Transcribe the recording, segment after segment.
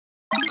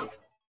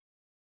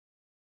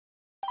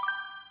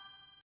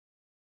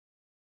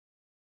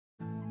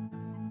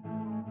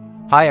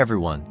Hi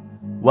everyone.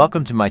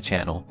 Welcome to my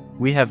channel.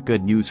 We have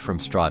good news from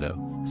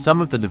STRATO.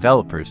 Some of the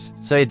developers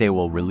say they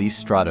will release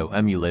STRATO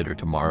emulator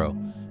tomorrow,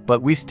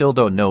 but we still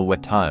don't know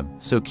what time,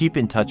 so keep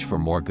in touch for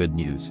more good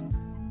news.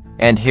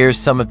 And here's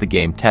some of the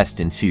game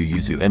test in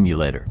Yuzu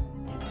emulator.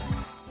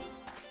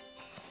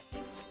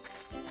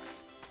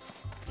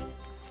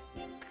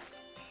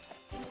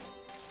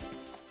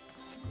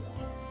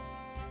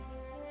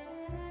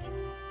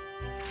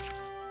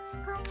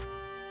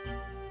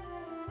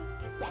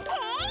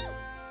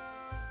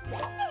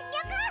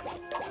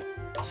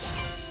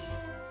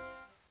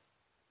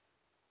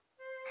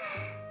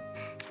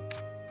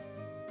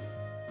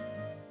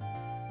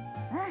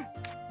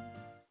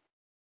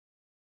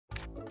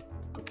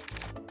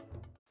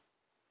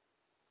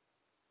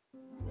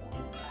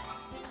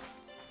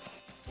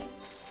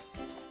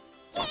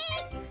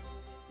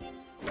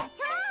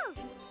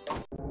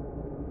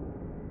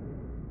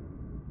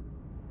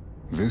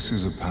 This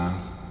is a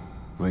path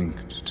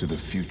linked to the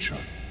future.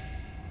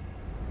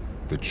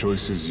 The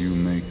choices you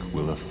make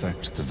will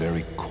affect the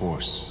very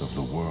course of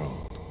the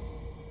world.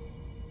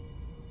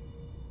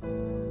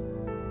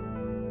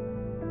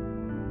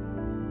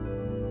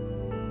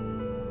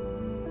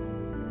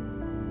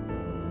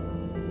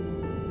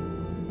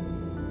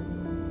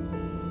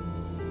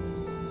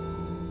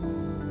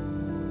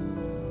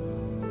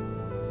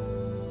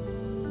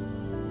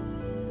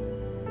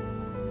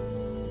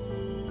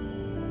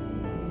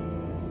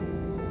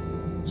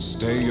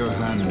 Stay your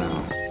hand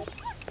now.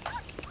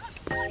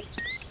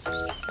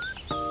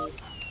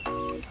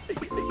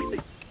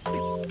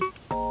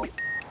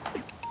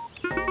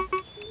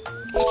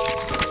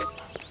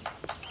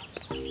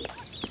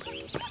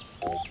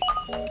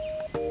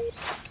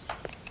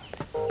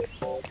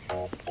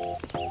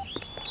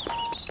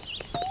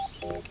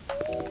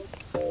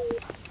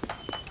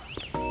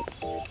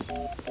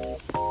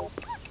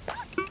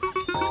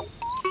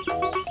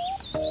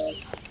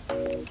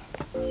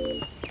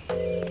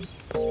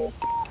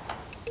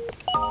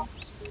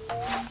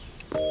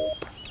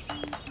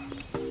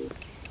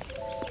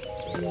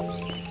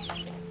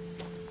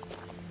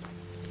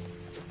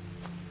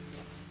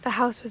 The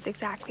house was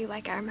exactly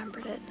like I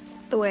remembered it,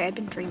 the way I'd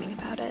been dreaming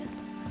about it.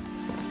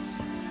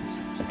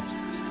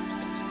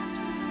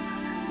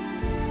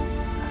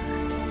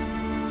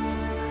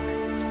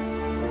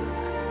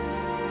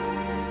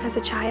 As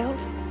a child,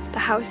 the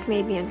house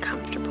made me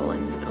uncomfortable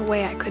in a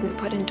way I couldn't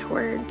put into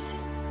words.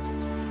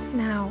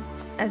 Now,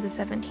 as a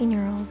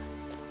 17-year-old,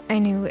 I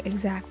knew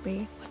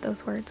exactly what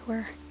those words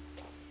were.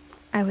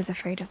 I was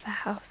afraid of the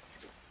house.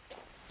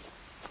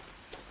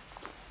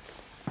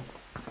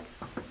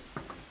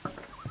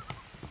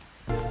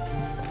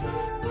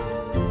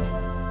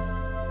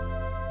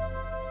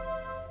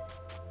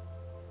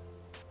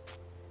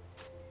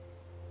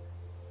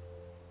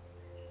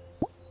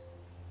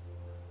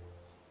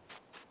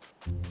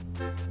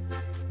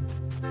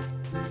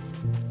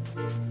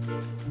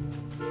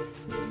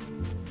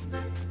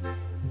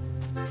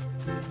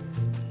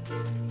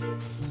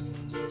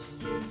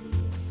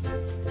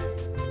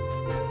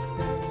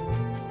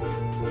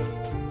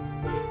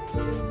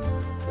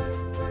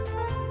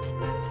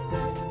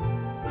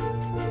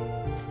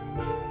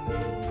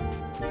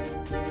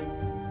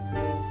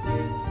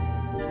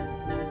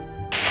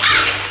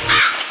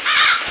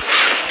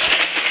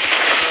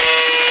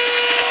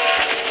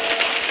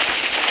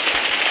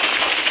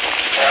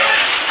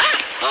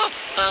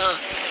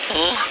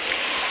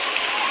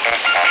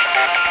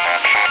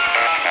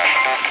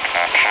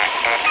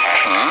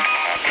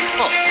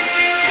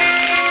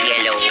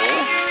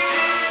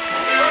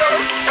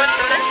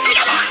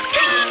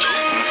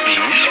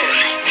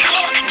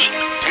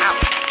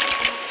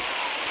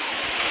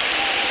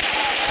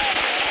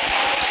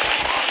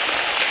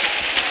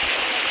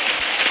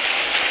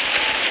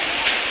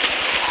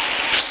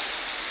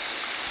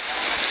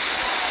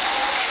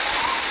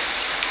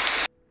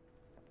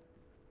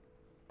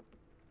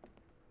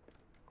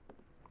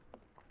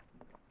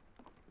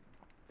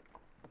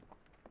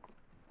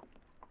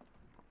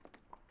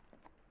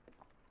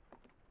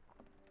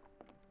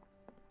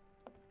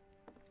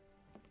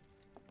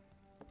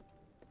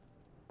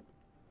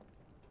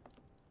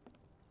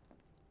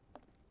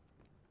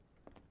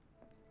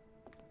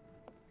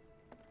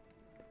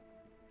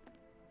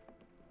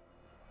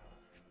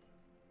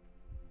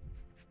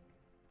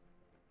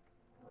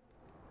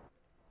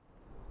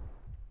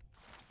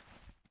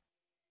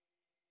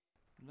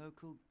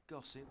 Local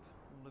gossip,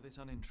 all of it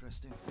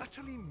uninteresting.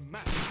 Utterly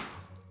mad.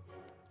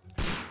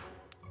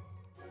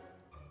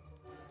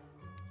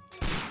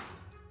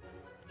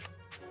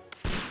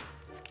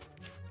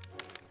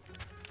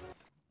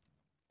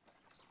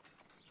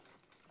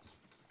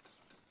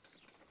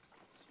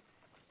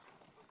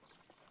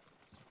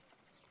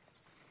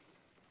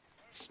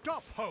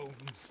 Stop, Holmes!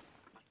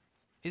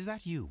 Is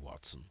that you,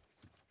 Watson?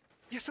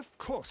 Yes, of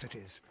course it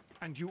is.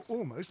 And you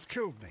almost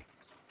killed me.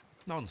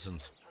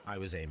 Nonsense. I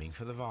was aiming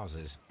for the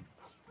vases.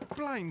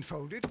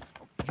 Blindfolded?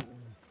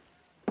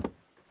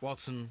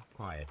 Watson,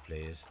 quiet,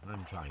 please.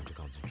 I'm trying to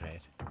concentrate.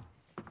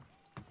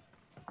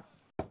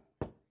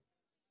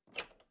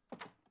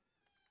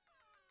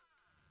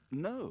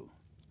 No.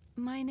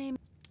 My name...